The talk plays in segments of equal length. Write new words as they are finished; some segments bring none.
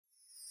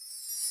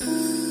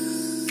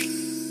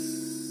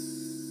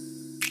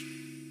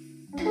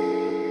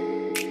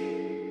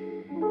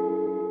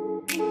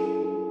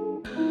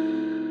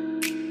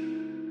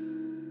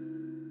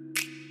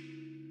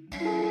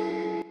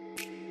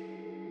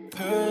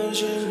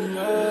Persian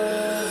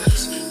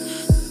eyes,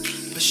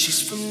 but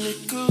she's from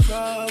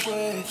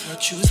Nicaragua.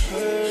 Thought you was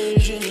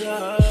Persian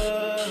love.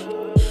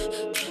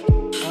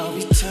 Are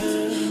we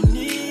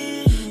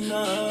turning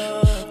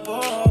up?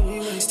 Or are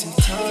we wasting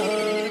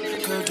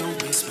time? Girl,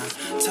 don't waste my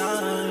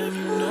time.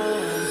 You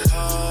know I'm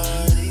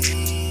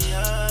party. I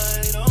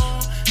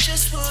don't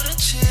just wanna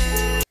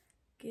chill.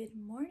 Good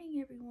morning,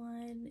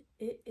 everyone.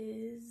 It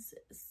is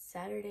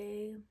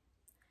Saturday,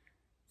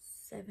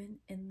 7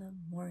 in the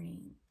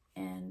morning,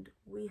 and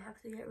we have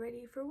to get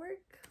ready for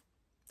work.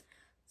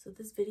 So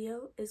this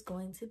video is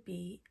going to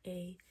be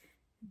a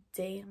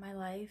day in my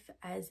life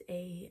as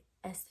a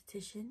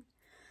esthetician.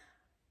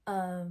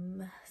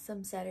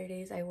 Some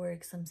Saturdays I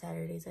work, some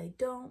Saturdays I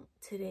don't.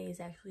 Today is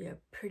actually a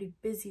pretty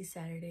busy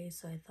Saturday,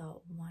 so I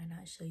thought, why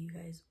not show you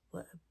guys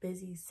what a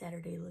busy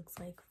Saturday looks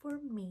like for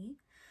me.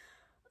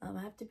 I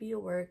have to be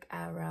at work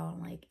at around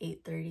like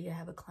 8:30. I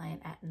have a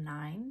client at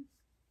 9.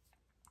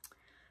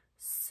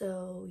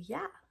 So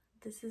yeah,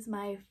 this is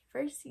my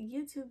first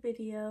YouTube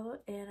video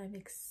and I'm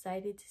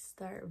excited to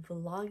start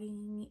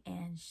vlogging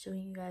and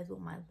showing you guys what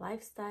my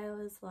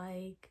lifestyle is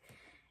like.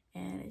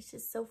 And it's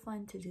just so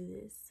fun to do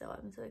this, so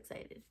I'm so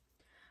excited.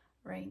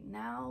 Right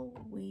now,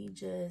 we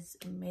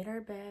just made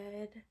our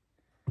bed,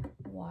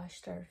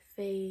 washed our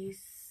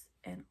face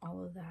and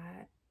all of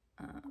that.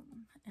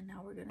 And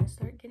now we're gonna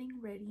start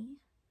getting ready.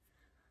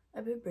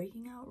 I've been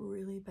breaking out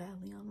really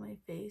badly on my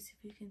face,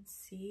 if you can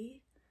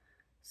see.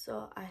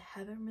 So I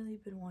haven't really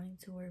been wanting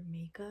to wear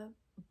makeup,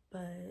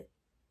 but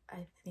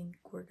I think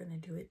we're gonna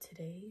do it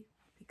today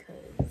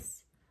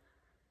because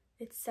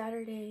it's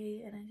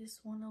Saturday and I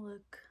just want to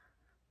look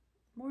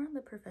more on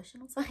the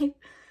professional side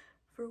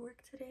for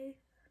work today.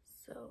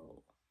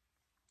 So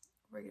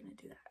we're gonna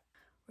do that.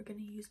 We're gonna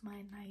use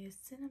my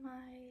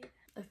niacinamide.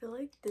 I feel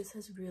like this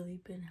has really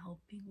been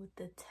helping with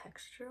the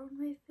texture on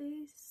my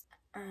face,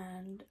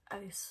 and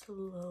I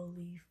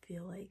slowly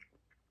feel like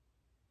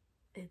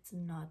it's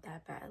not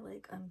that bad.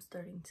 Like, I'm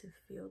starting to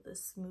feel the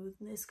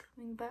smoothness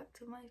coming back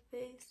to my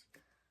face.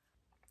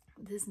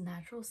 This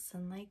natural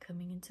sunlight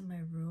coming into my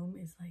room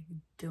is like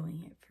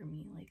doing it for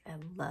me. Like, I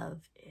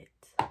love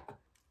it.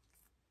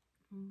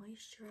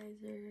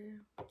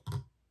 Moisturizer.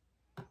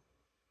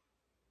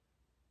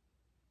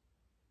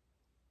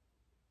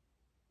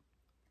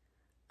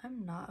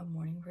 I'm not a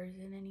morning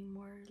person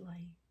anymore.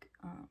 Like,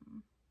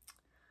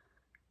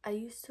 I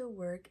used to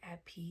work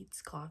at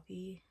Pete's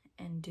Coffee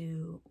and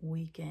do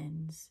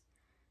weekends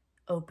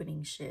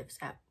opening shifts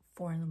at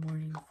 4 in the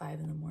morning, 5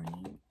 in the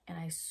morning, and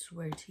I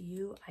swear to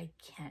you, I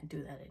can't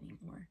do that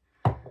anymore.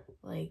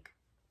 Like,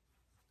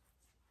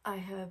 I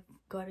have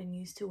gotten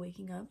used to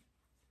waking up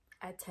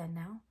at 10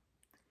 now,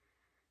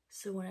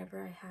 so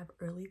whenever I have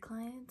early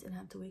clients and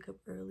have to wake up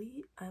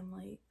early, I'm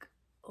like,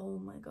 oh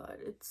my god,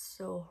 it's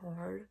so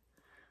hard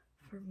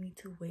for me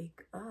to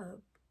wake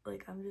up.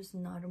 Like, I'm just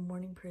not a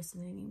morning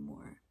person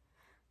anymore.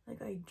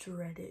 Like, I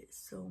dread it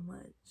so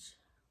much.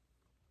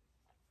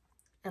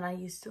 And I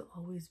used to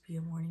always be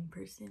a morning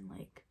person.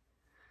 Like,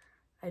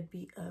 I'd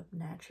be up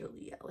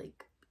naturally at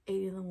like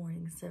 8 in the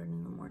morning, 7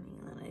 in the morning,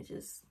 and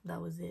then that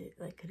was it.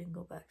 I couldn't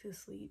go back to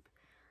sleep.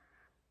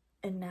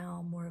 And now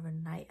I'm more of a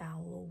night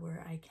owl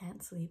where I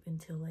can't sleep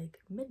until like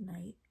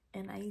midnight.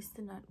 And I used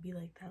to not be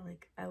like that.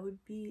 Like, I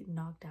would be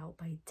knocked out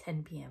by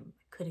 10 p.m.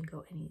 I couldn't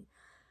go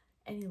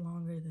any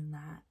longer than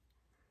that.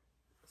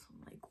 So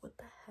I'm like, what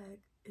the heck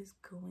is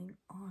going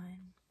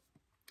on?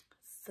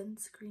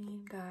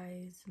 Sunscreen,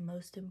 guys,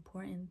 most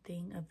important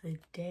thing of the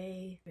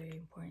day. Very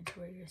important to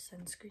wear your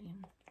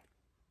sunscreen.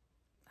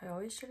 I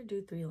always try to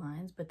do 3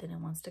 lines, but then it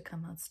wants to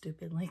come out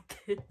stupid like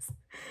this.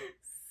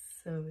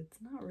 So it's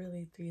not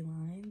really 3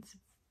 lines,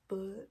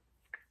 but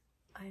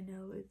I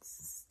know it's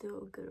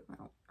still a good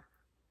amount.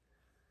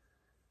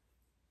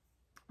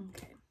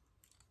 Okay,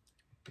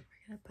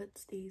 we're gonna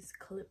put these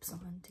clips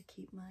on to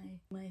keep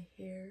my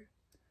hair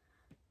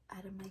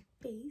out of my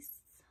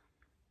face.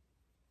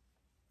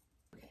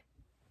 Okay,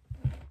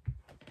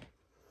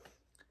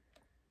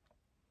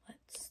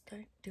 let's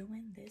start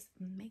doing this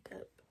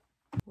makeup.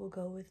 We'll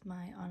go with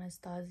my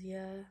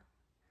Anastasia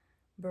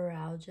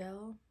brow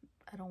gel.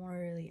 I don't want to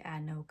really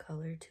add no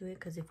color to it,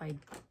 because if I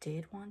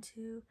did want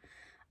to,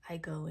 I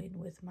go in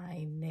with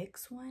my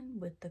NYX one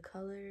with the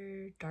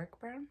color dark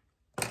brown.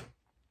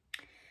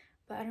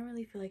 But I don't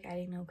really feel like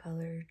adding no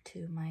color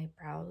to my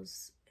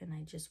brows, and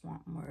I just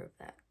want more of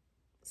that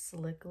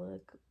slick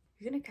look.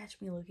 You're gonna catch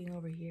me looking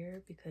over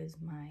here because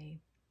my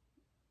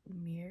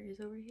mirror is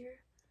over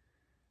here,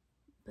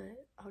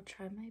 but I'll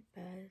try my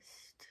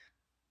best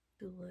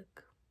to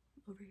look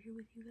over here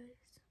with you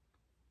guys.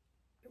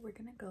 We're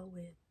gonna go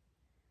with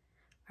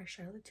our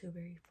Charlotte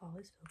Tilbury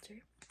Flawless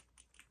Filter.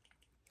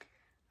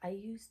 I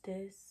use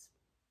this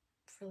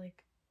for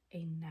like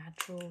a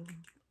natural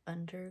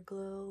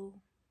underglow,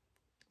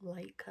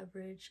 light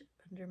coverage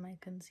under my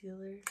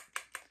concealer.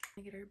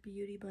 I get our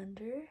beauty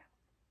blender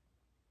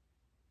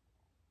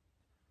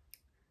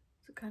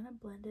to kind of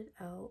blend it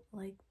out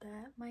like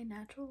that. My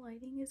natural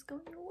lighting is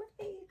going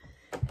away,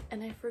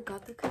 and I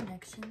forgot the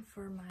connection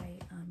for my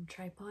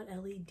tripod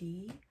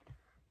LED,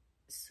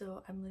 so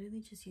So I'm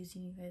literally just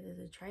using you guys as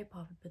a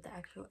tripod, but the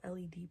actual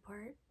LED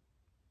part,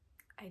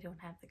 I don't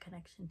have the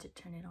connection to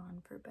turn it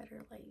on for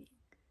better lighting.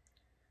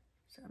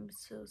 So I'm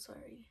so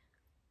sorry.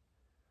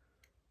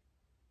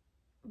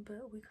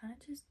 But we kind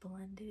of just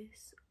blend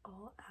this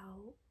all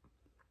out.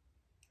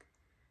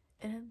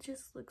 And it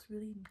just looks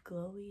really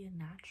glowy and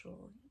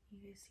natural. You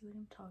guys see what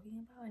I'm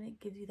talking about? And it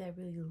gives you that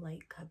really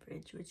light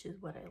coverage, which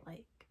is what I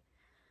like.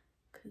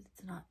 Because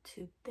it's not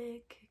too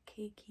thick,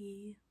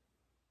 cakey.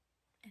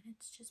 And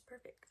it's just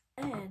perfect.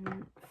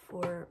 And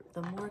for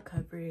the more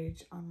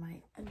coverage on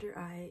my under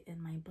eye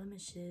and my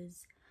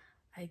blemishes,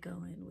 I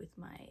go in with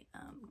my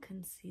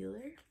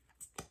concealer.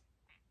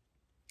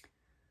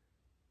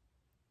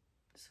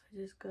 So I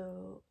just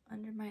go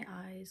under my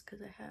eyes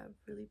because I have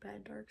really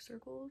bad dark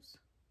circles.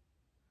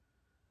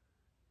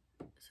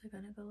 So I'm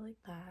gonna go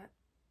like that.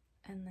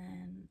 And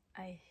then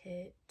I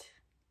hit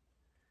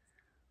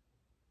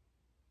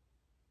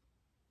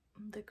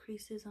the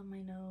creases on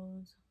my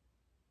nose.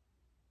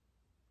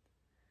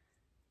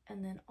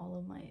 And then all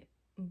of my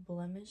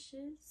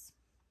blemishes.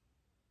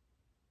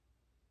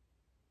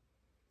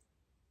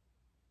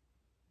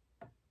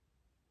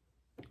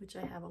 Which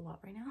I have a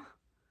lot right now.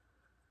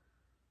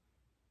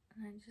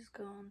 And I just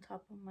go on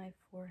top of my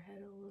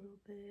forehead a little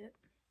bit.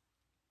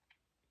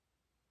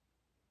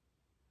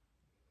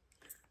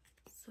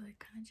 So I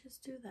kind of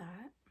just do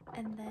that.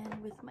 And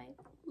then with my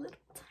little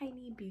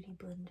tiny beauty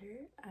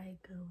blender, I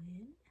go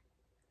in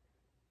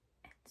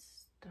and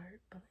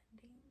start blending.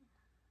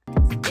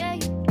 Yeah,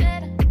 you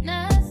better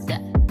not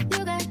stop.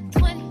 You got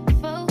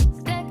 24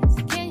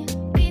 seconds. Can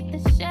you beat the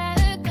shot?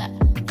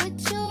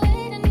 What you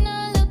waiting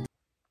on? Look.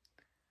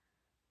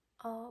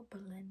 All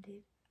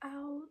blended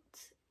out.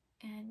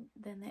 And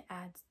then it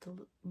adds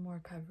the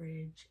more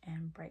coverage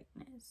and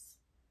brightness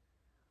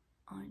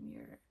on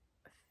your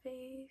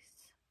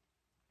face.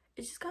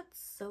 It just got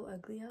so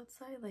ugly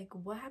outside. Like,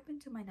 what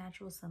happened to my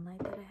natural sunlight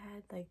that I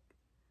had? Like,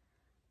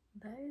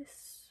 that is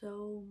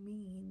so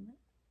mean.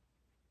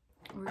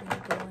 We're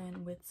gonna go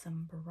in with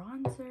some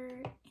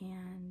bronzer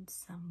and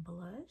some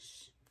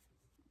blush.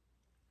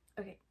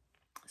 Okay,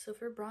 so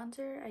for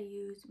bronzer, I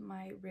use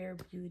my Rare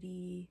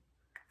Beauty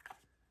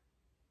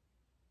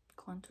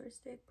contour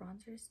stick,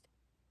 bronzer stick.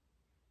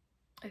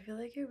 I feel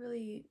like it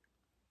really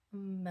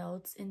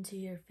melts into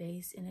your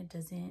face and it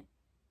doesn't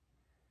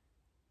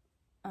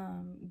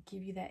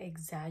give you that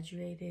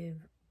exaggerated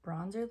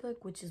bronzer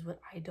look, which is what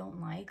I don't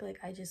like. Like,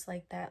 I just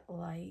like that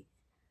light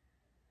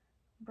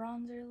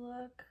bronzer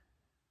look.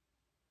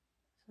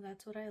 So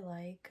that's what I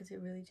like, because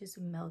it really just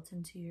melts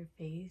into your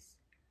face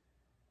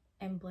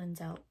and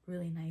blends out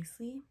really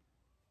nicely.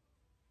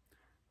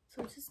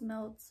 So it just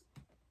melts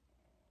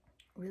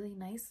really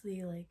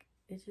nicely. Like,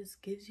 it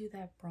just gives you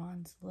that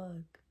bronze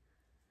look.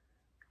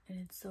 And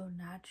it's so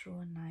natural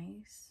and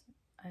nice.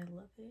 I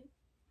love it.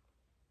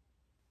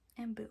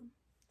 And boom.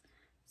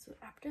 So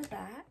after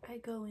that, I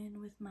go in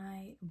with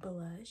my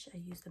blush. I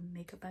use the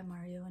Makeup by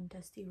Mario and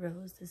Dusty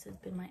Rose. This has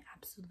been my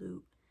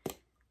absolute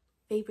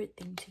favorite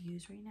thing to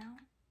use right now.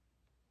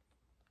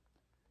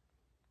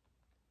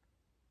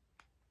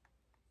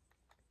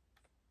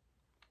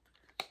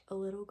 A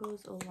little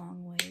goes a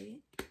long way.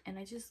 And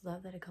I just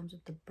love that it comes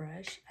with the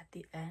brush at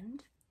the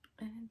end.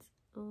 And it's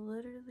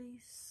literally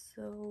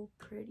so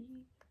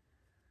pretty.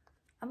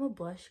 I'm a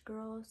blush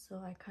girl, so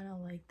I kind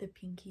of like the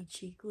pinky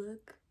cheek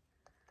look.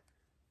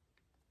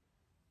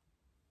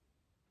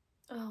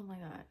 Oh my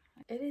god.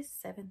 It is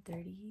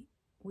 7:30.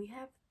 We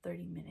have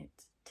 30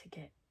 minutes to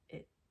get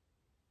it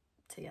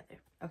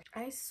together. Okay.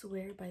 I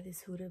swear by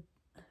this Huda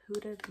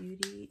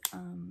Beauty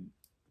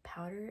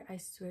powder, I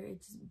swear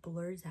it just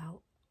blurs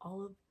out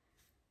all of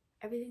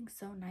everything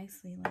so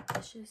nicely. Like,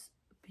 it's just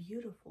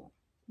beautiful.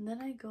 And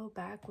then I go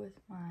back with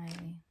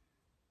my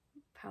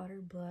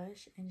powder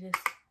blush and just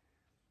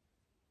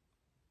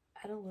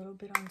add a little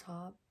bit on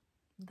top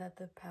that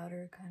the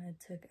powder kind of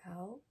took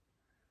out.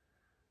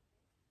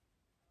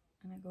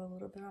 And I go a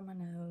little bit on my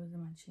nose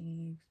and my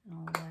cheeks and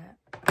all that.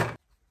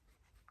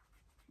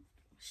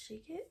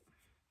 Shake it.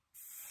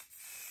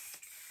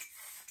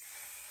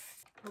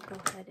 We'll go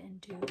ahead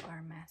and do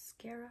our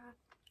mascara.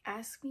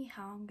 Ask me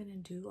how I'm gonna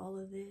do all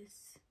of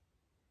this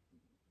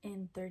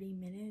in 30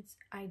 minutes.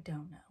 I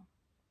don't know.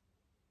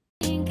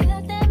 Ain't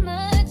got that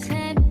much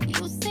time.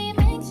 You seem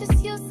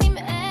anxious, you seem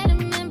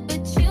adamant,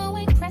 but you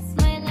ain't pressed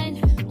my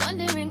line.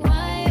 Wondering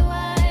why?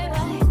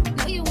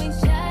 No, you ain't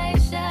shy.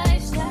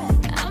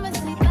 I'ma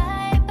say bye.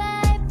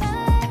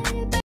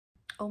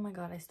 Oh my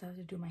god, I still have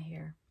to do my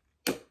hair.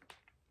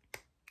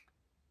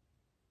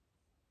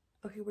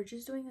 Okay, we're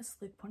just doing a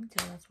slick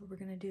ponytail. That's what we're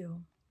gonna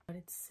do. But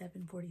it's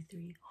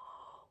 7:43.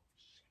 Oh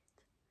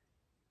shit.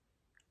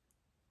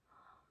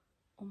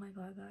 Oh my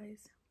god,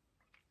 guys.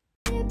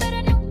 You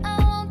better know I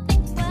won't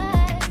think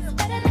twice.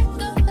 Better let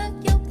go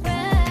of your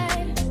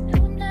pride. No,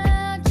 no,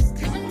 just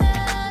do it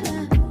now.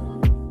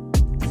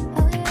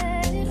 Oh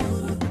yeah.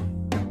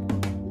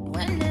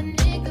 When the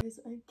nigga. Guys,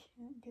 I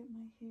can't get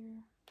my hair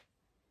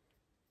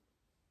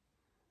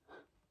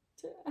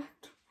to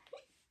act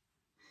right.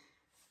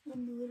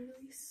 I'm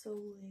literally so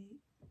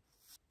late.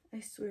 I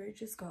swear it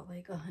just got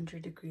like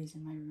 100 degrees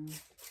in my room.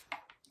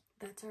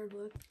 That's our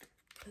look.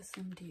 Put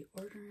some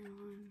deodorant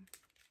on.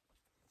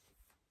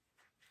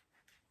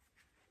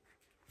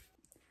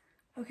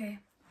 Okay,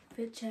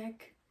 fit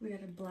check. We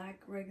got a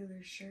black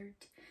regular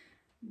shirt,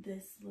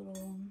 this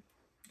little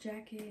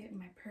jacket,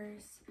 my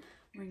purse,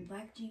 wearing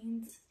black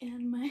jeans,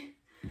 and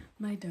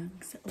my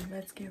dunks.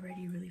 Let's get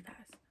ready really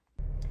fast.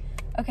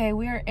 Okay,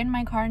 we are in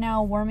my car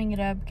now, warming it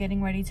up,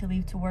 getting ready to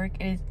leave to work.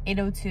 It is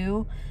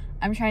 8:02.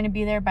 I'm trying to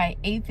be there by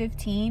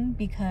 8:15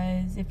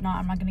 because if not,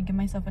 I'm not gonna give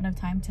myself enough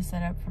time to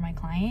set up for my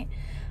client.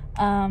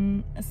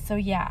 So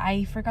yeah,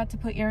 I forgot to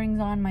put earrings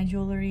on, my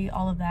jewelry,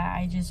 all of that.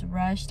 I just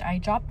rushed. I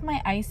dropped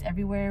my ice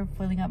everywhere,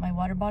 filling up my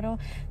water bottle.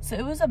 So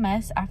it was a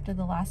mess after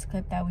the last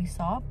clip that we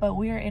saw, but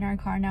we are in our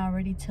car now,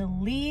 ready to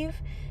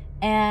leave.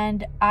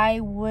 And I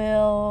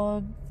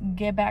will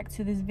get back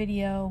to this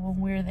video when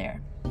we're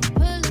there.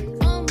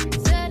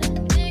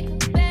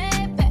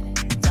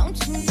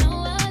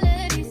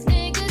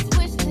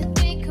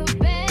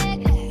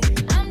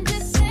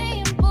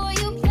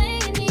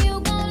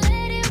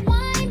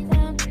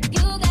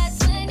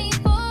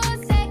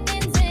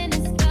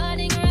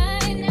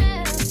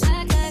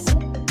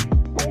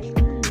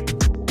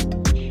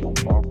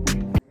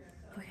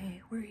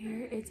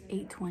 It's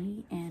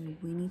 8:20 and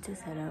we need to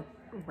set up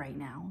right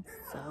now,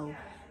 so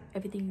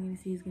everything you're gonna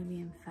see is gonna be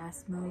in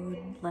fast mode,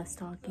 less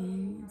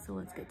talking, so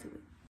let's get to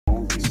it.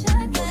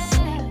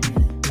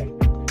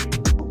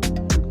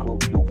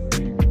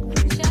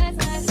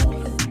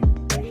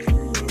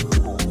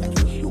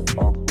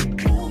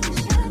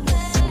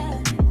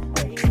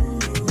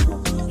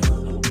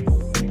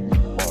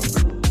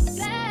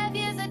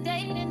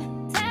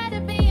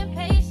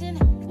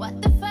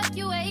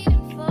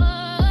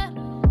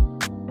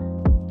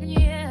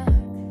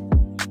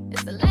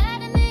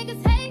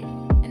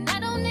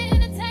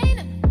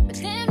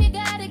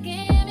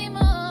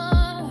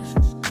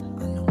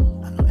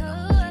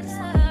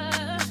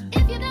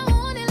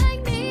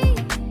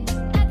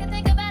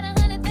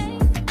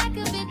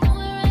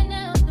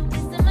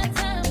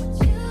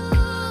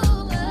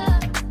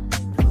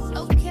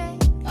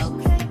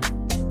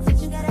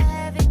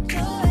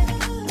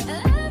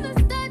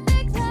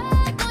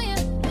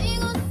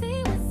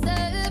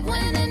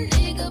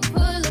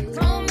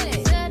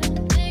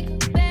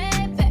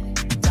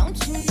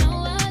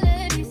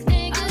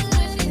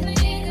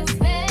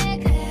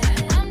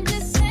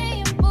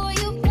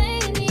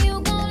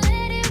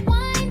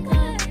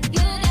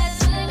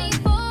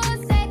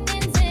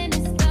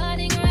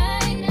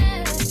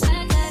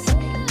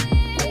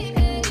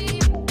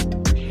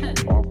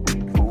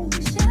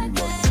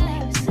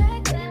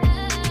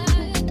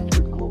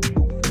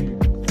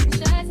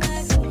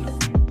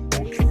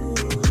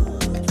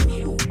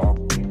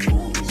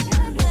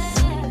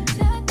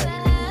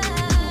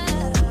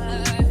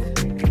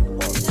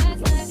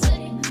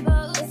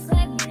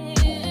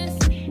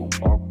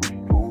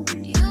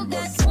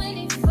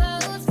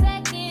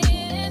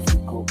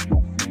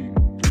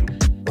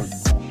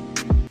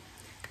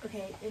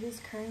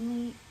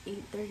 Currently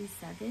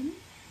 8:37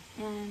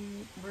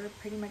 and we're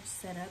pretty much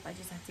set up. I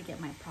just have to get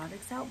my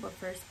products out, but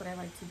first what I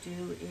like to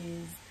do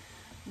is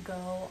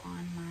go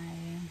on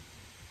my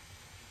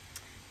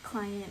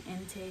client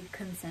intake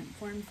consent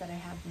forms that I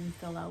have them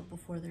fill out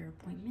before their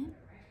appointment.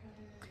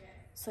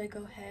 So I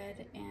go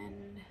ahead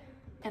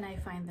and I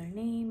find their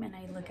name and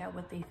I look at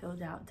what they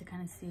filled out to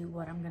kind of see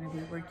what I'm going to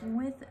be working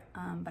with,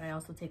 but I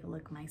also take a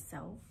look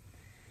myself.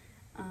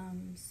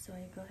 So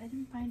I go ahead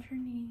and find her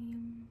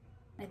name.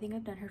 I think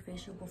I've done her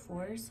facial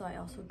before, so I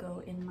also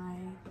go in my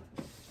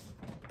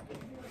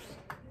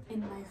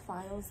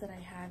files that I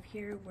have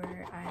here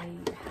where I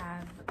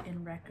have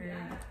in record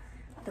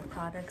the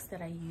products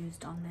that I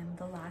used on them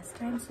the last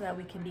time, so that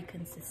we can be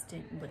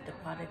consistent with the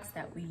products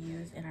that we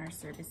use in our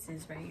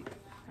services, right?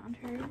 Found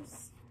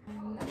hers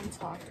and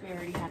talked. We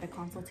already had a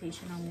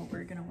consultation on what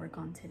we're gonna work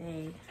on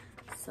today,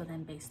 so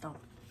then based off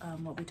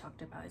what we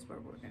talked about is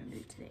what we're gonna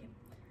do today.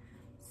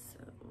 So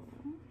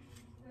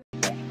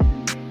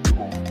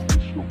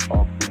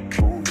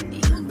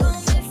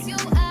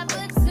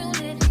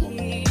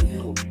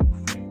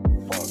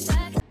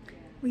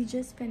we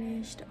just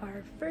finished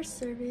our first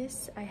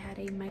service. I had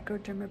a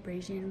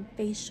microdermabrasion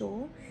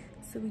facial,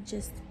 so we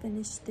just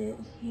finished it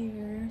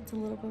here. It's a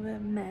little bit of a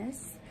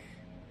mess,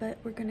 but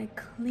we're gonna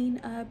clean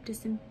up,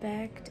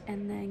 disinfect,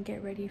 and then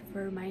get ready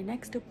for my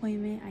next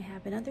appointment. I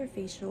have another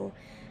facial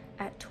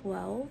at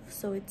 12,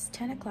 so it's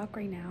 10 o'clock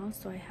right now,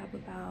 so I have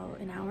about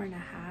an hour and a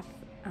half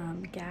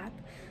gap.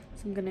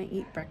 So I'm gonna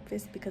eat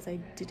breakfast because I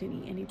didn't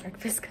eat any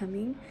breakfast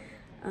coming,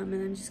 and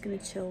I'm just gonna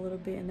chill a little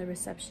bit in the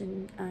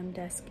reception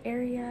desk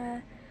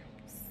area.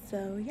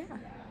 So yeah.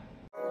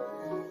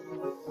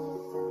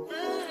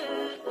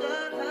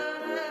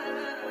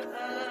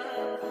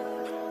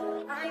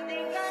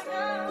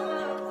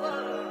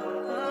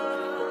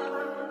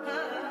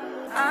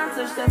 I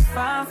touch that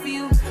 5 for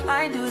you.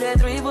 I do that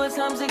 3, 4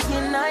 times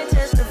again. I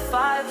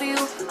testify for you.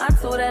 I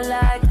told her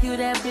like you,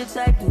 that bitch,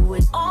 I do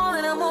it all,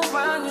 and I'm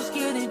around. You're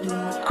scared to do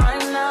it.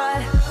 I'm not.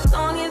 As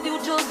long as you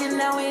just getting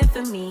out here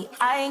for me.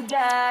 I ain't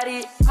got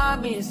it.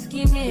 Mobbing,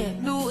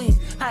 scheming, looting,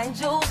 hide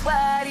your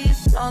body.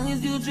 As long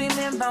as you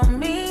dreaming about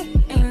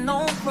me, ain't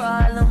no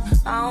problem.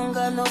 I don't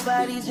got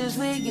nobody just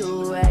with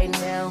you right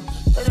now.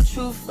 But the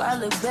truth, I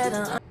look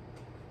better.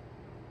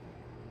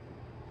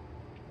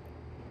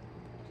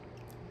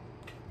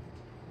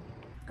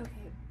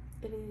 Okay,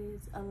 it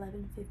is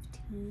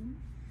 11:15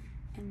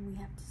 and we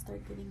have to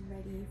start getting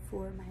ready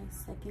for my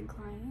second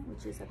client,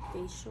 which is a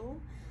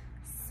facial.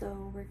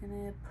 So we're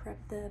gonna prep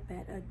the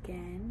bed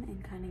again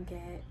and kind of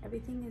get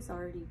everything is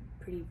already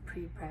pretty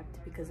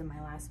pre-prepped because of my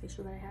last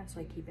facial that I have, so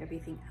I keep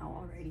everything out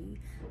already.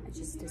 I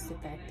just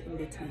disinfect in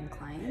between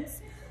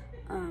clients.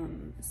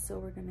 So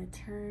we're gonna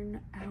turn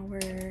our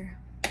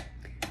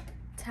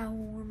towel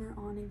warmer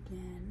on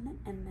again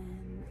and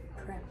then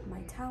prep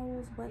my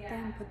towels, wet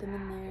them, put them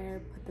in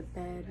there, put the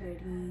bed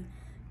ready,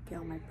 get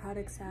all my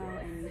products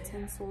out and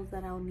utensils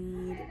that I'll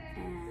need,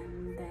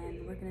 and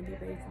then we're gonna be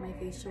ready for my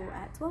facial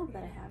at 12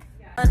 that I have.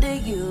 Under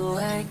you,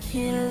 I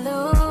can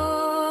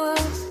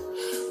lose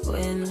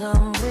when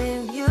I'm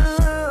with you.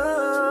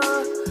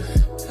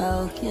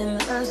 How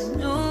can us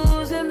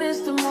lose and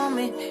miss the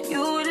moment?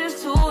 You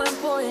just too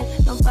important.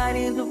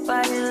 Nobody do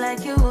body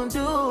like you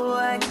do.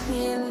 I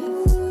can't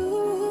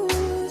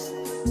lose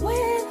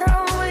when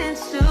I'm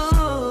with you.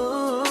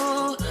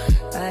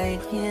 I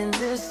can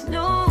just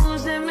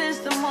lose and miss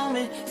the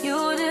moment.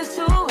 You just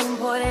too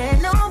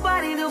important.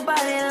 Nobody do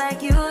body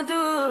like you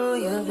do.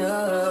 You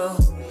do.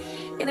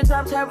 In the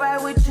top tier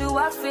ride with you,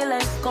 I feel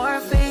like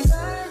Scarface.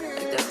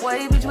 Like that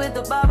white bitch with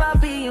the bob, I'll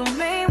be your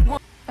main one.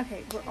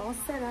 Okay, we're all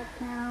set up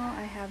now.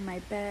 I have my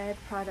bed,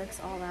 products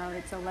all out.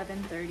 It's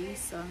 11:30,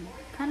 so I'm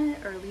kind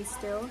of early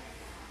still.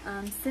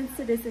 Since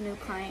it is a new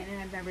client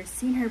and I've never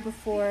seen her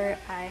before,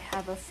 I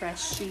have a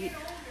fresh sheet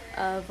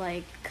of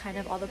like kind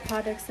of all the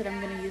products that I'm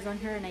going to use on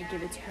her, and I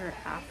give it to her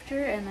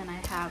after, and then I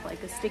have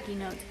like a sticky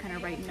note to kind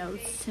of write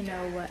notes to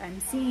know what I'm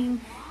seeing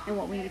and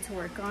what we need to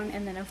work on,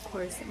 and then of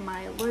course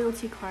my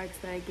loyalty cards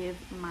that I give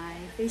my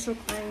facial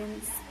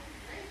clients.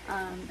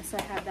 So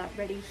I have that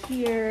ready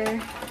here.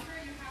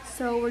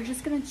 So we're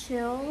just gonna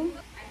chill,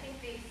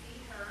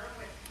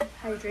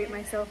 hydrate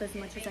myself as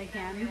much as I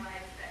can.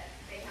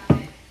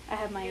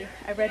 I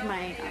read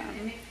my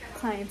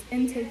client's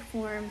intake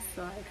form,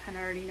 so I kind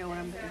of already know what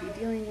I'm going to be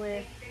dealing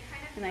with,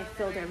 and I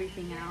filled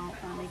everything out,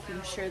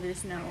 making sure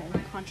there's no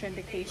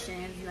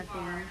contraindications,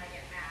 nothing.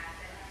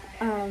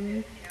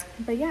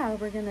 But yeah,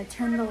 we're gonna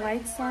turn the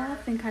lights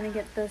off and kind of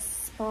get the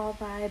spa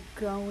vibe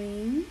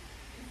going.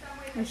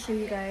 I'll show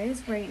you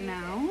guys right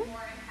now.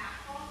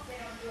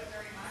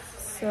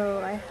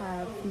 So I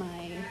have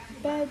my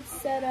bed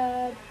set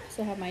up,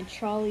 so I have my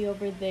trolley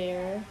over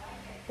there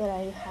that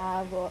I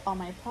have all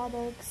my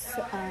products,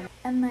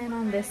 and then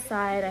on this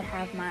side I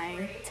have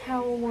my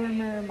towel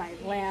warmer, my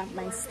lamp,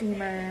 my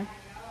steamer,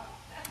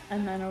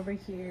 and then over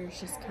here is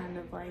just kind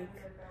of like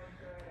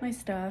my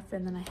stuff,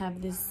 and then I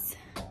have this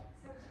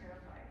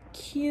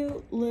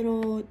cute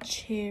little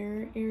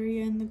chair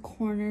area in the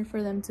corner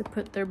for them to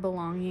put their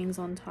belongings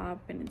on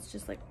top, and it's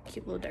just like a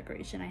cute little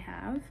decoration I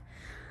have.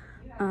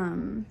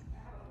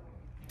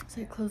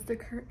 So I closed the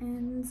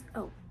curtains.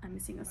 Oh, I'm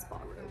missing a spa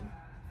room.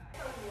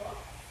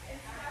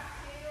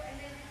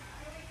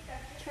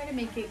 Try to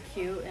make it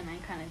cute, and I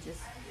kind of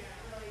just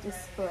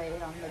display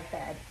it on the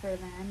bed for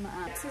them.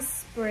 To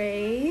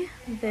spray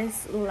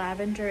this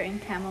lavender and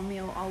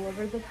chamomile all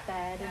over the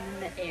bed and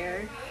in the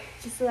air,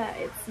 just so that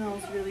it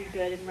smells really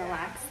good and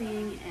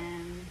relaxing,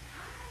 and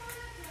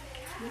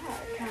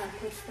yeah, it kind of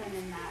puts them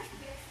in that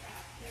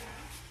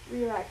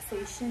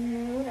relaxation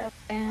mood.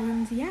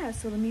 And yeah,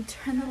 so let me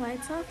turn the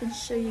lights off and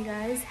show you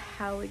guys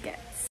how it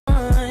gets.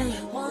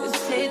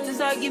 Let's take this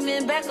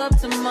argument back up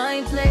to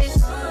my place.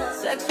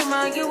 Sex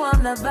remind you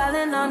I'm not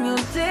violent on you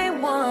day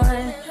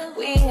one.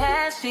 We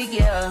had shit,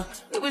 yeah.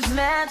 It was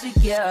magic,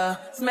 yeah.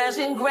 Smash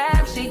and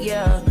grab shit,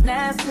 yeah.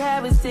 Nasty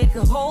habits take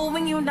a hold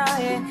when you're not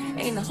here.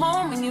 Ain't a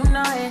home when you're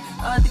not here.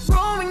 They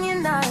grow when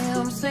you're not here,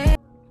 I'm saying.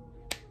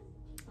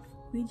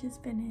 We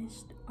just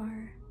finished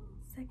our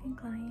second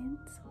client.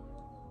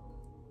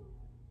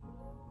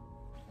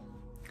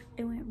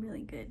 It went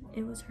really good.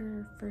 It was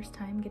her first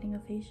time getting a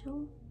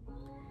facial,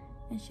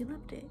 and she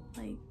loved it.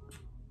 Like,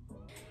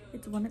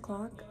 it's 1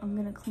 o'clock. I'm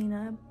gonna clean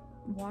up,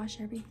 wash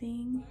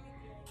everything,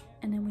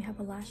 and then we have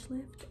a lash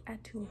lift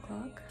at 2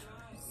 o'clock.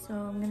 So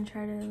I'm gonna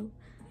try to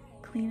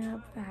clean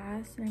up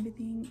fast and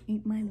everything,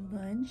 eat my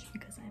lunch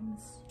because I'm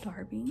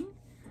starving.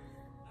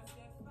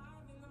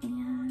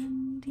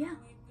 And yeah,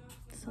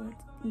 so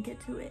let's get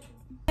to it.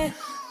 I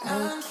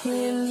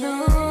can't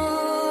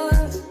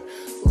lose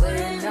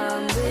when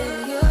I'm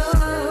with you.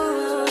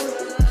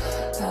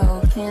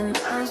 How can I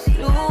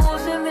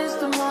lose and miss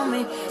the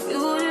moment?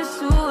 You just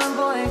too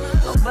important.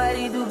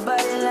 Nobody do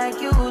body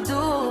like you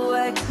do.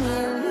 I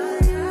can't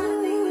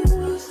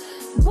lose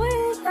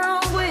when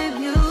I'm with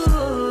you.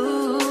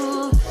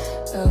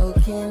 How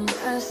can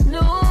I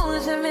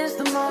snooze and miss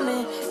the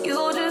moment?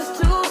 You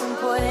just too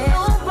important.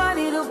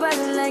 Nobody do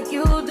body like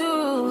you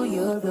do.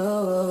 You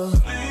do.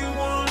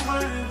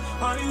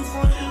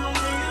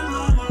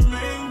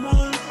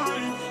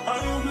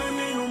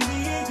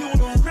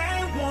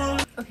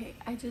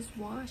 I just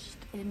washed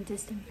and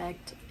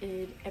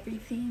disinfected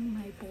everything.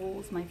 My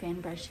bowls, my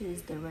fan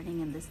brushes, they're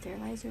running in the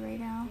sterilizer right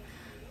now.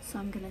 So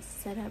I'm gonna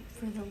set up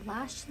for the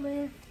lash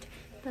lift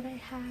that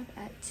I have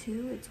at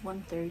 2. It's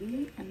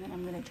 1:30, and then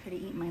I'm gonna try to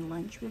eat my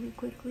lunch really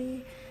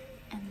quickly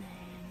and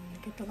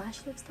then get the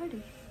lash lift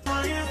started.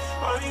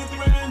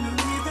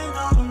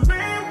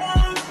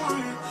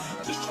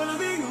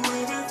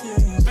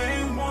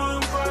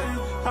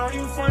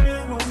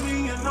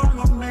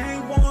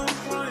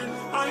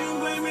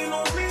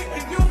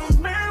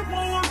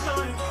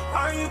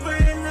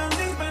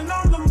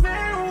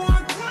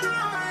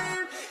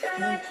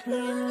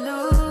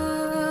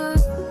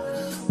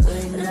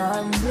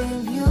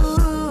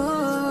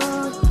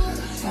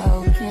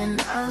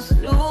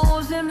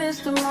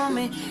 The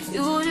moment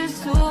you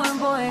just too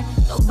important.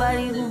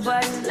 Nobody who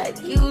body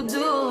like you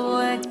do.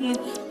 I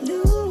can't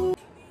lose.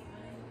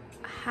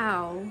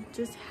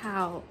 Just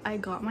how I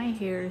got my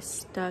hair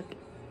stuck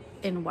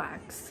in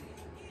wax,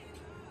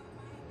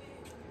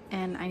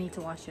 and I need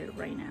to wash it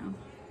right now.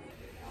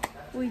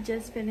 We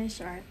just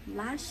finished our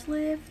lash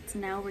lift.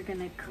 Now we're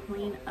gonna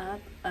clean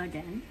up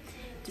again,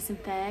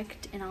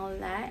 disinfect and all of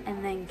that,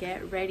 and then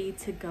get ready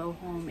to go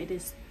home. It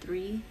is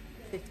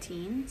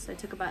 3:15, so it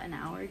took about an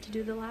hour to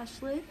do the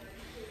lash lift,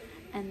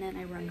 and then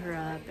I rung her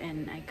up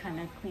and I kind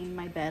of cleaned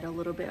my bed a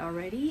little bit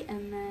already,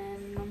 and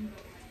then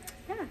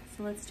yeah,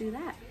 so let's do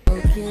that.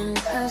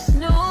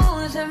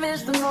 I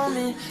miss the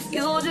moment.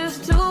 You're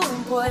just too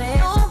important.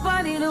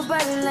 Nobody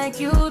like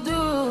you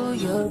do.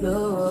 You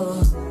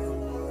do.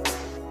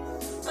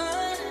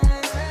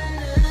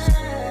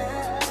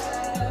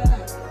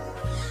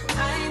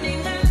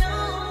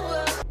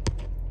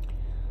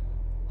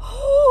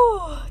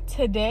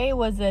 Today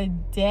was a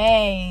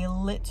day,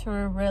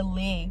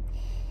 literally.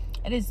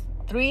 It is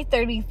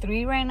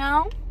 3:33 right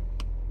now.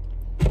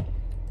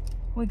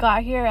 We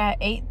got here at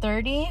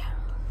 8:30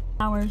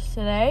 hours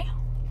today.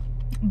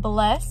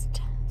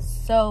 Blessed,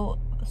 so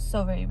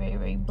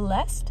very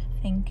blessed.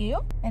 Thank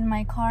you. In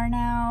my car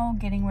now,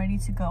 getting ready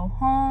to go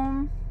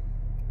home.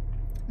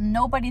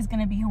 Nobody's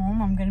gonna be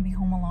home. I'm gonna be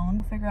home alone.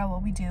 We'll figure out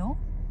what we do,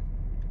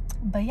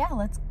 but yeah,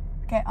 let's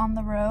get on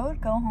the road,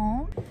 go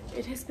home.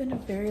 It has been a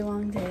very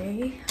long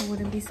day. I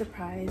wouldn't be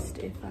surprised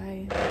if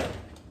I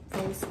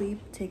fall asleep,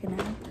 take a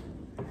nap.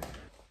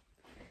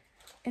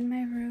 In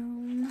my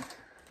room,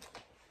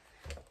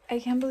 I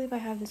can't believe I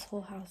have this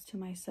whole house to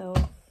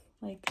myself.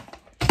 Like,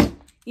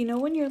 you know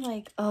when you're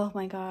like, oh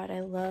my god,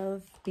 I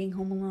love being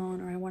home alone,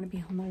 or I want to be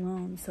home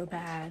alone so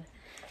bad,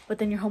 but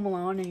then you're home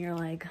alone and you're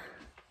like,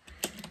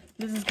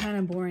 this is kind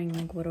of boring,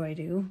 like what do I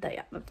do?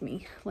 That's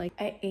me. Like,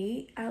 I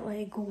ate at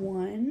like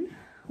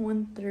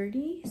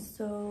 1:30,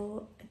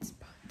 so it's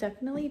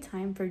definitely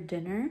time for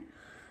dinner.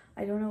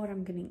 I don't know what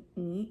I'm gonna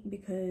eat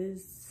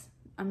because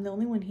I'm the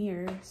only one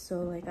here,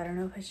 so like I don't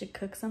know if I should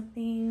cook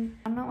something.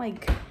 I'm not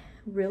like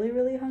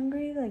really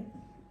hungry, like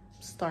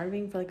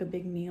starving for like a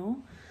big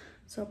meal,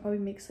 so I'll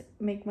probably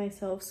make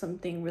myself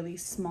something really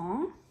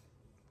small.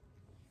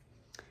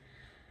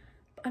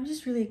 I'm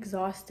just really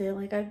exhausted.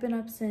 Like, I've been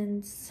up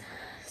since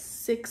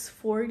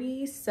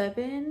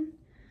 6:47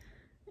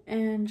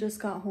 and just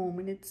got home,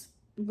 and it's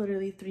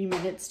literally 3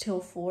 minutes till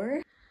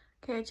 4.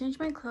 Okay, I changed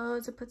my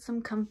clothes. I put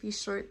some comfy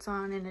shorts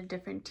on and a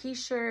different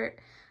t-shirt.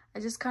 I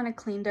just kind of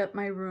cleaned up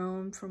my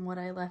room from what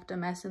I left a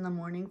mess in the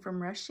morning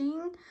from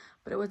rushing,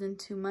 but it wasn't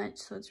too much,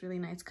 so it's really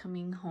nice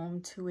coming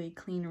home to a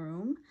clean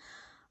room.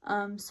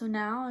 So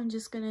now I'm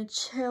just gonna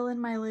chill in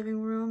my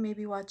living room,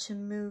 maybe watch a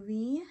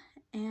movie,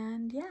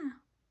 and yeah.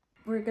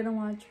 We're gonna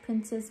watch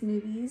princess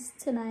movies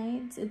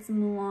tonight. It's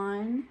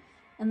Mulan,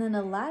 and then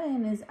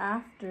Aladdin is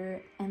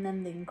after, and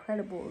then The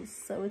Incredibles.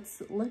 So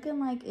it's looking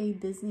like a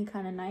Disney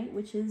kind of night,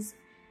 which is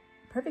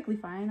perfectly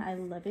fine. I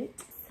love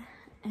it.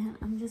 And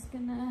I'm just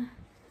gonna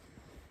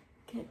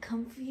get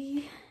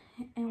comfy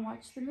and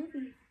watch the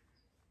movie.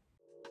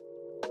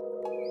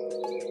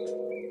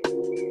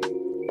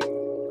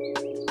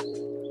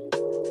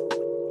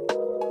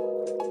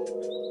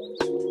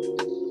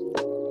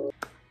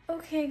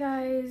 Okay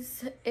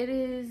guys, it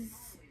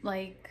is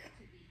like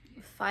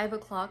 5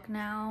 o'clock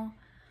now.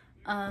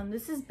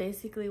 This is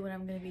basically what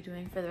I'm gonna be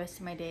doing for the rest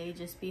of my day.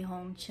 Just be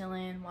home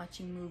chilling,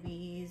 watching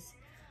movies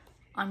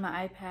on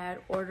my iPad,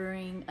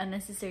 ordering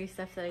unnecessary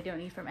stuff that I don't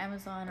need from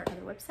Amazon or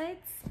other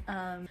websites.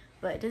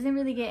 But it doesn't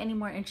really get any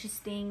more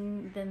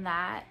interesting than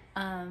that.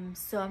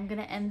 So I'm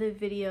gonna end the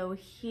video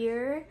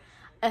here.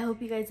 I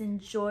hope you guys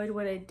enjoyed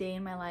what a day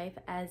in my life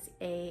as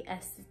a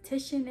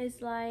esthetician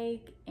is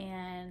like,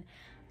 and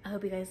I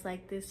hope you guys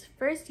like this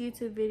first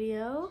YouTube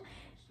video,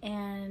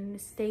 and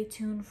stay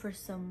tuned for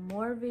some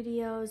more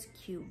videos,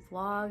 cute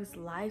vlogs,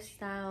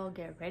 lifestyle,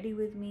 get ready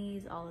with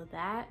me's, all of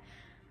that.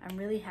 I'm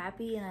really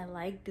happy and I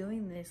like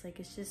doing this. Like,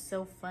 it's just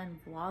so fun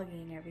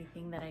vlogging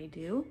everything that I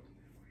do.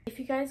 If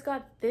you guys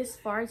got this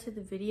far to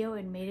the video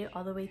and made it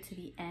all the way to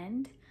the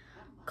end,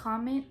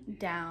 comment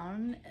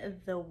down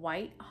the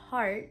white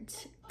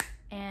heart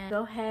and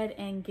go ahead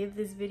and give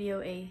this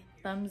video a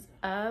thumbs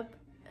up.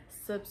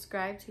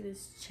 Subscribe to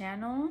this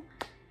channel,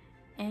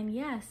 and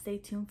yeah, stay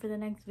tuned for the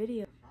next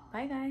video.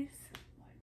 Bye guys.